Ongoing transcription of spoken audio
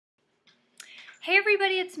Hey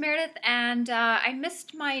everybody, it's Meredith, and I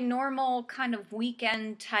missed my normal kind of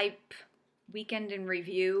weekend in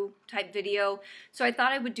review type video, so I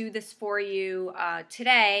thought I would do this for you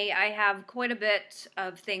today. I have quite a bit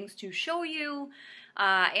of things to show you.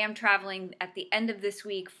 I am traveling at the end of this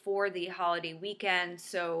week for the holiday weekend,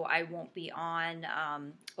 so I won't be on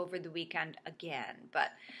over the weekend again, but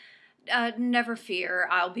never fear,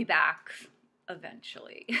 I'll be back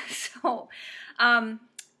eventually. So,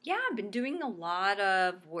 yeah, I've been doing a lot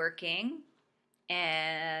of working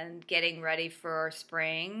and getting ready for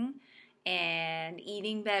spring and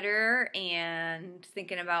eating better and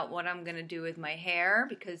thinking about what I'm going to do with my hair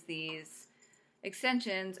because these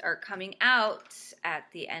extensions are coming out at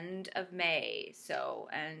the end of May. So,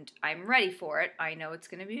 and I'm ready for it. I know it's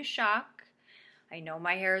going to be a shock. I know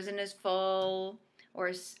my hair isn't as full or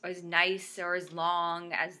as nice or as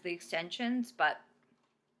long as the extensions, but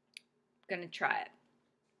I'm going to try it.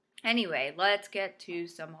 Anyway, let's get to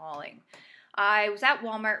some hauling. I was at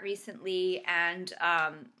Walmart recently and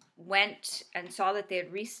went and saw that they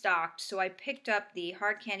had restocked, so I picked up the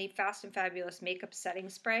Hard Candy Fast and Fabulous Makeup Setting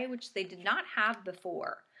Spray, which they did not have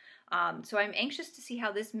before. So I'm anxious to see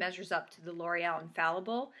how this measures up to the L'Oreal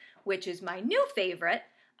Infallible, which is my new favorite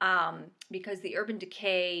because the Urban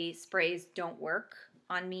Decay sprays don't work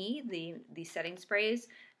on me, the setting sprays.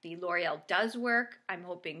 The L'Oreal does work. I'm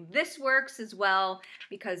hoping this works as well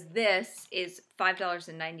because this is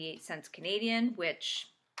 $5.98 Canadian, which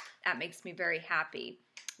that makes me very happy.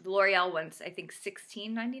 The L'Oreal one's, I think,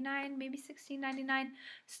 $16.99, maybe $16.99.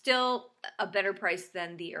 Still a better price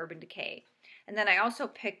than the Urban Decay. And then I also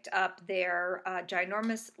picked up their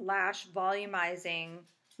Ginormous Lash Volumizing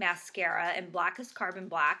Mascara in Blackest Carbon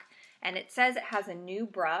Black. And it says it has a new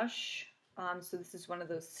brush. So this is one of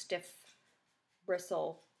those stiff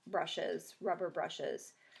bristle brushes, rubber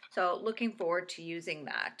brushes. So looking forward to using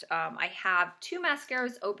that. I have two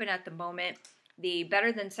mascaras open at the moment. The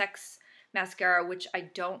Better Than Sex mascara, which I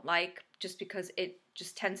don't like just because it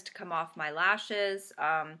just tends to come off my lashes,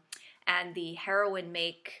 and the Heroin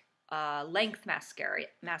Make Length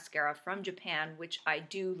mascara from Japan, which I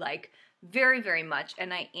do like very, very much,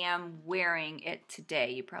 and I am wearing it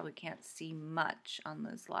today. You probably can't see much on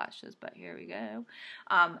those lashes, but here we go.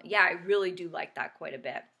 Yeah, I really do like that quite a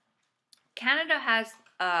bit. Canada has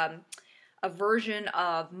a version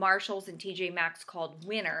of Marshalls and TJ Maxx called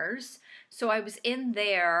Winners, so I was in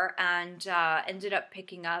there and ended up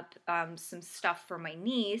picking up some stuff for my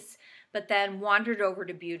niece, but then wandered over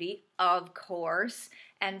to Beauty, of course,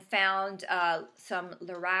 and found some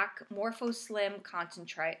Lorac Morpho Slim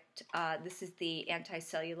Concentrate. This is the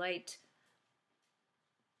anti-cellulite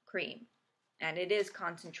cream, and it is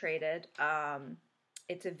concentrated.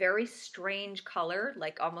 It's a very strange color,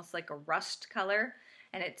 like almost like a rust color,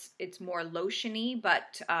 and it's more lotiony,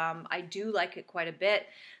 but I do like it quite a bit.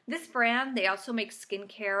 This brand, they also make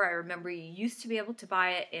skincare. I remember you used to be able to buy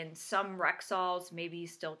it in some Rexalls, maybe you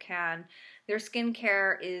still can. Their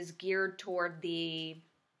skincare is geared toward the,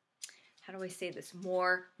 how do I say this,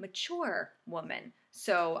 more mature woman.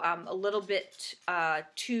 So a little bit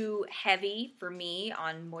too heavy for me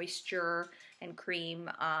on moisture and cream.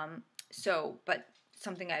 But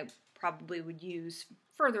something I probably would use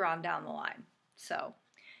further on down the line. So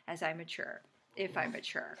as I mature, if I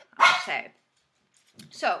mature, I'll say.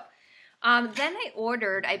 So then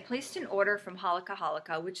I placed an order from Halika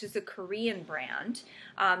Halika, which is a Korean brand.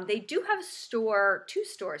 They do have two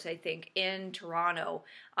stores, I think, in Toronto.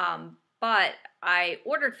 But I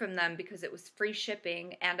ordered from them because it was free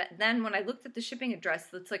shipping, and then when I looked at the shipping address,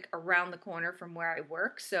 it's like around the corner from where I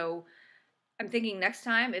work, so I'm thinking next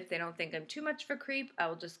time, if they don't think I'm too much of a creep, I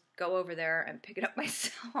will just go over there and pick it up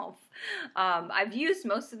myself. I've used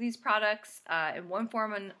most of these products in one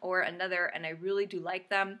form or another, and I really do like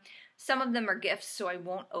them. Some of them are gifts, so I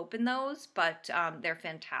won't open those, but they're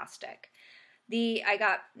fantastic. I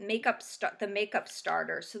got the makeup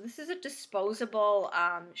starter. So this is a disposable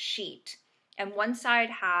sheet, and one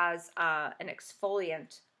side has an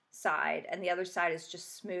exfoliant side, and the other side is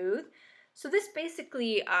just smooth. So this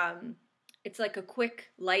basically, it's like a quick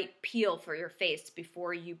light peel for your face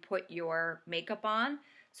before you put your makeup on.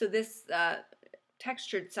 So this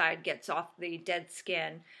textured side gets off the dead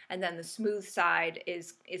skin, and then the smooth side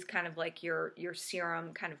is kind of like your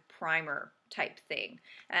serum kind of primer type thing.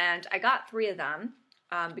 And I got 3 of them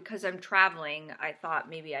because I'm traveling. I thought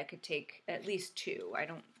maybe I could take at least 2. I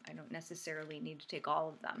don't necessarily need to take all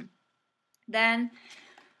of them. Then,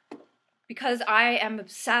 because I am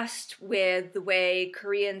obsessed with the way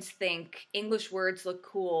Koreans think English words look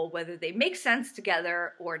cool, whether they make sense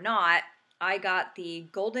together or not, I got the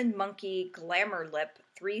Golden Monkey Glamour Lip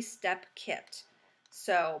 3-step kit.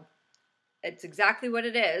 So it's exactly what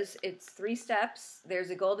it is. It's 3 steps. There's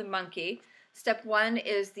a golden monkey. Step 1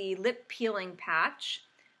 is the lip peeling patch.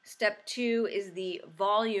 Step 2 is the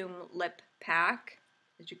volume lip pack.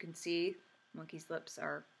 As you can see, monkey's lips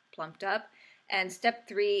are plumped up. And step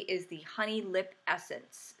 3 is the honey lip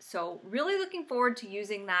essence. So really looking forward to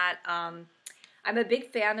using that. I'm a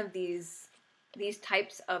big fan of these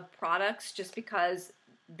types of products just because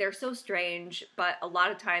they're so strange, but a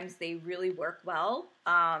lot of times they really work well.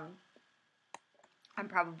 I'm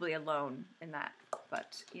probably alone in that,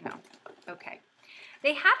 but you know, okay.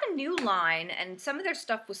 They have a new line, and some of their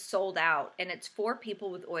stuff was sold out, and it's for people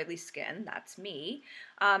with oily skin. That's me.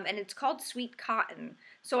 And it's called Sweet Cotton.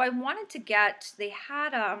 So I wanted to get, they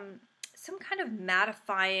had some kind of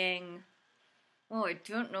mattifying, oh, I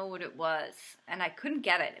don't know what it was, and I couldn't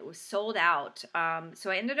get it. It was sold out. So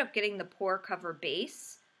I ended up getting the pore cover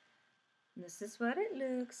base. And this is what it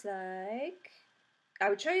looks like. I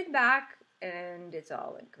would show you the back, and it's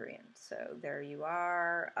all in Korean. So there you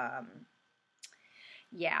are.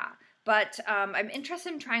 Yeah, but I'm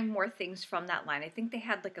interested in trying more things from that line. I think they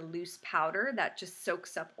had like a loose powder that just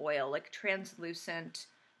soaks up oil, like translucent,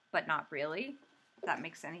 but not really, if that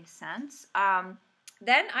makes any sense.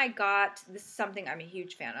 Then I got, this is something I'm a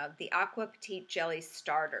huge fan of, the Aqua Petite Jelly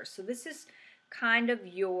Starter. So this is kind of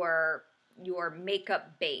your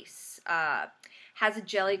makeup base. Has a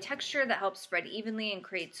jelly texture that helps spread evenly and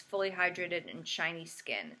creates fully hydrated and shiny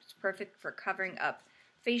skin. It's perfect for covering up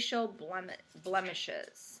facial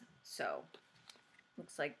blemishes. So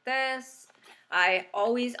looks like this. I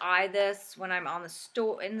always eye this when I'm on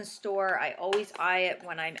the in the store. I always eye it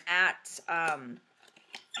when I'm at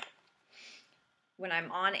when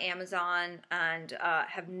I'm on Amazon, and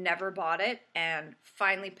have never bought it, and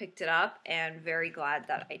finally picked it up, and very glad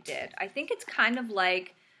that I did. I think it's kind of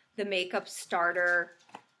like the makeup starter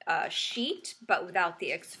sheet, but without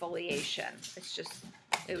the exfoliation. It's just,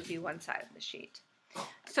 it would be one side of the sheet.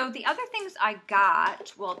 So the other things I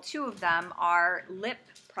got, well, 2 of them are lip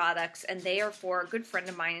products, and they are for a good friend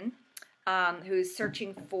of mine who's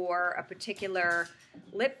searching for a particular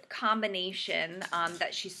lip combination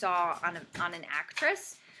that she saw on an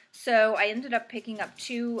actress. So I ended up picking up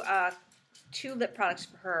two lip products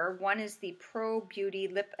for her. One is the Pro Beauty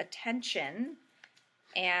Lip Attention,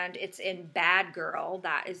 and it's in Bad Girl.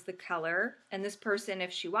 That is the color. And this person,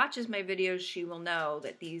 if she watches my videos, she will know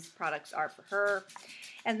that these products are for her.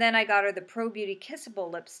 And then I got her the Pro Beauty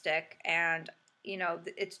Kissable Lipstick, and you know,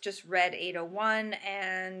 it's just red 801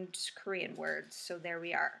 and Korean words. So there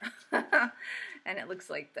we are. And it looks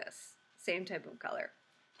like this. Same type of color.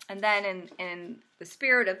 And then in the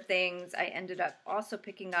spirit of things, I ended up also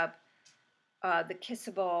picking up the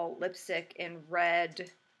Kissable lipstick in red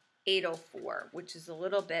 804, which is a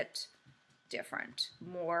little bit different.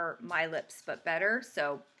 More my lips, but better.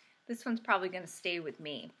 So this one's probably going to stay with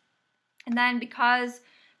me. And then because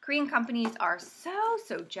Korean companies are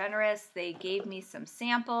so generous, they gave me some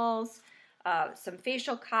samples, some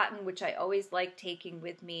facial cotton, which I always like taking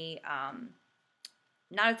with me.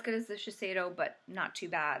 Not as good as the Shiseido, but not too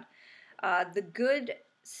bad. The Good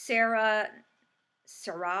Sarah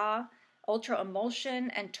Ultra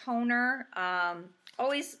Emulsion and Toner.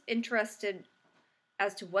 Always interested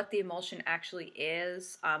as to what the emulsion actually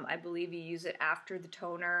is. I believe you use it after the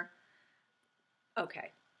toner. Okay,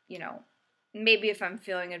 you know, maybe if I'm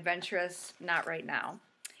feeling adventurous, not right now.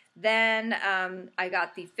 Then I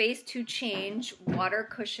got the Face to Change Water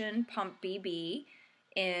Cushion Pump BB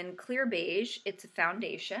in clear beige. It's a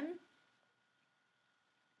foundation.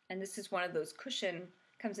 And this is one of those cushion,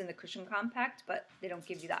 comes in the cushion compact, but they don't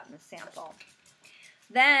give you that in the sample.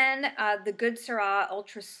 Then the Good Sarah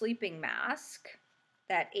Ultra Sleeping Mask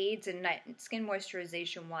that aids in night skin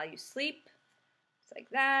moisturization while you sleep. It's like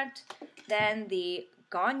that. Then the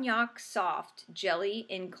Gonyak Soft Jelly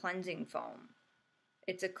in Cleansing Foam.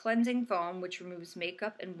 It's a cleansing foam which removes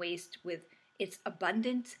makeup and waste with its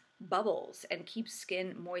abundant bubbles and keeps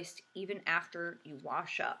skin moist even after you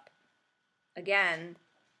wash up. Again,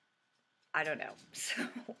 I don't know. So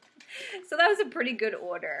that was a pretty good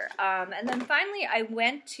order. And then finally I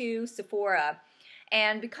went to Sephora,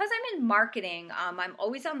 and because I'm in marketing, I'm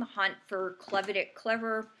always on the hunt for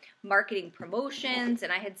clever marketing promotions,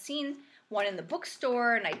 and I had seen one in the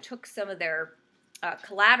bookstore, and I took some of their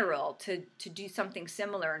collateral to do something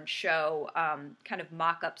similar and show, kind of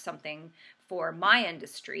mock up something for my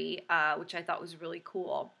industry, which I thought was really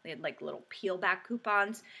cool. They had like little peel back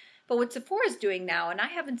coupons. But what Sephora is doing now, and I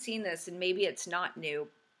haven't seen this, and maybe it's not new,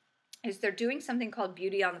 is they're doing something called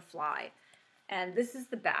Beauty on the Fly. And this is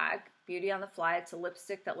the bag, Beauty on the Fly. It's a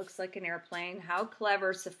lipstick that looks like an airplane. How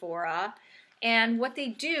clever, Sephora. And what they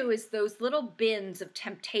do is those little bins of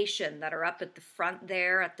temptation that are up at the front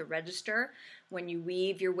there at the register, when you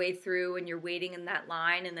weave your way through and you're waiting in that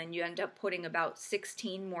line and then you end up putting about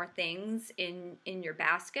 16 more things in your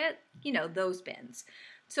basket, you know, those bins.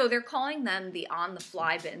 So they're calling them the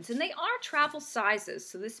on-the-fly bins, and they are travel sizes,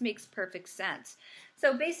 so this makes perfect sense.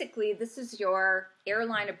 So basically, this is your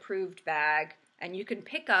airline-approved bag, and you can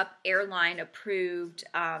pick up airline-approved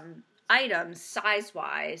items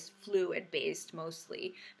size-wise, fluid-based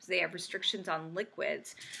mostly, because they have restrictions on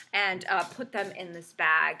liquids, and put them in this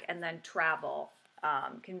bag and then travel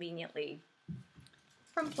conveniently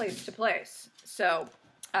from place to place. So,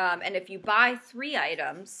 and if you buy 3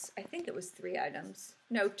 items, I think it was 3 items,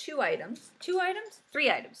 no, 2 items, 2 items?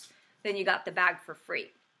 3 items, then you got the bag for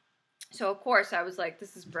free. So of course I was like,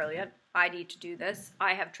 this is brilliant, I need to do this,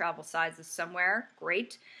 I have travel sizes somewhere,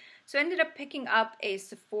 great. So I ended up picking up a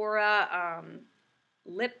Sephora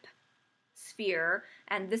lip sphere,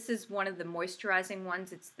 and this is one of the moisturizing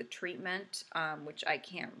ones. It's the treatment, which I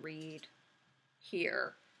can't read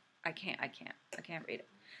here. I can't read it.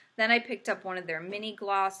 Then I picked up one of their mini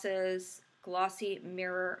glosses, Glossy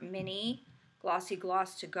Mirror Mini, Glossy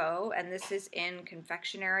Gloss to Go, and this is in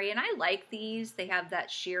confectionery, and I like these. They have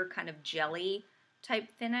that sheer kind of jelly type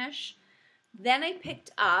finish. Then I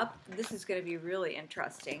picked up, this is going to be really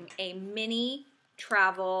interesting, a mini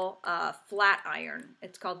travel flat iron.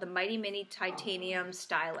 It's called the Mighty Mini Titanium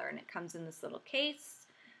Styler, and it comes in this little case.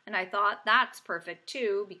 And I thought that's perfect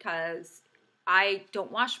too, because I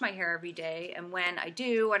don't wash my hair every day, and when I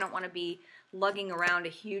do, I don't want to be lugging around a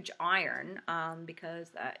huge iron because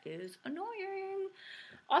that is annoying.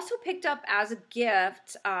 Also picked up as a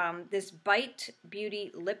gift this Bite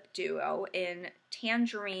Beauty Lip Duo in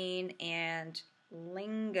Tangerine and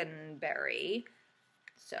Lingonberry.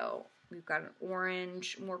 So we've got an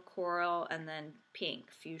orange, more coral, and then pink,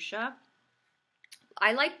 fuchsia.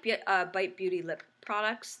 I like Bite Beauty lip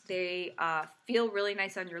products. They feel really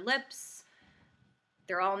nice on your lips.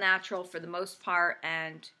 They're all natural for the most part,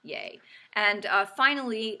 and yay. And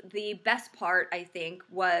finally, the best part, I think,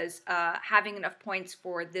 was having enough points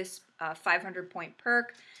for this 500-point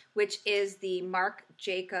perk, which is the Marc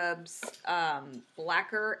Jacobs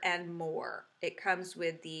Blacker and More. It comes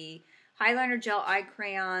with the Highliner Gel Eye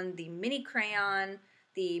Crayon, the Mini Crayon,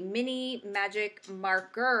 the Mini Magic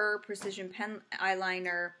Marker Precision Pen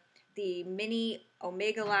Eyeliner, the Mini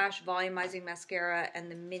Omega Lash Volumizing Mascara,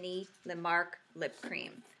 and the Mini Marc Lip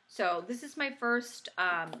Cream. So this is my first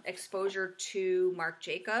exposure to Marc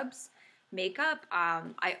Jacobs makeup.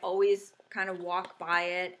 I always kind of walk by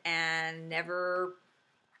it and never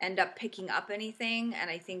end up picking up anything, and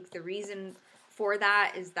I think the reason for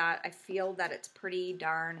that is that I feel that it's pretty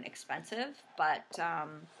darn expensive, but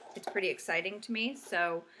it's pretty exciting to me.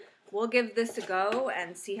 So we'll give this a go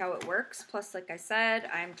and see how it works. Plus, like I said,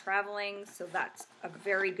 I'm traveling, so that's a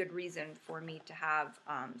very good reason for me to have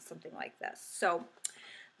something like this. So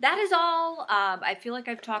that is all. I feel like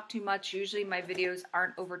I've talked too much. Usually my videos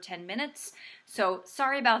aren't over 10 minutes, so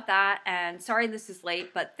sorry about that, and sorry this is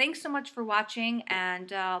late, but thanks so much for watching,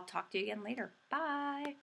 and I'll talk to you again later. Bye!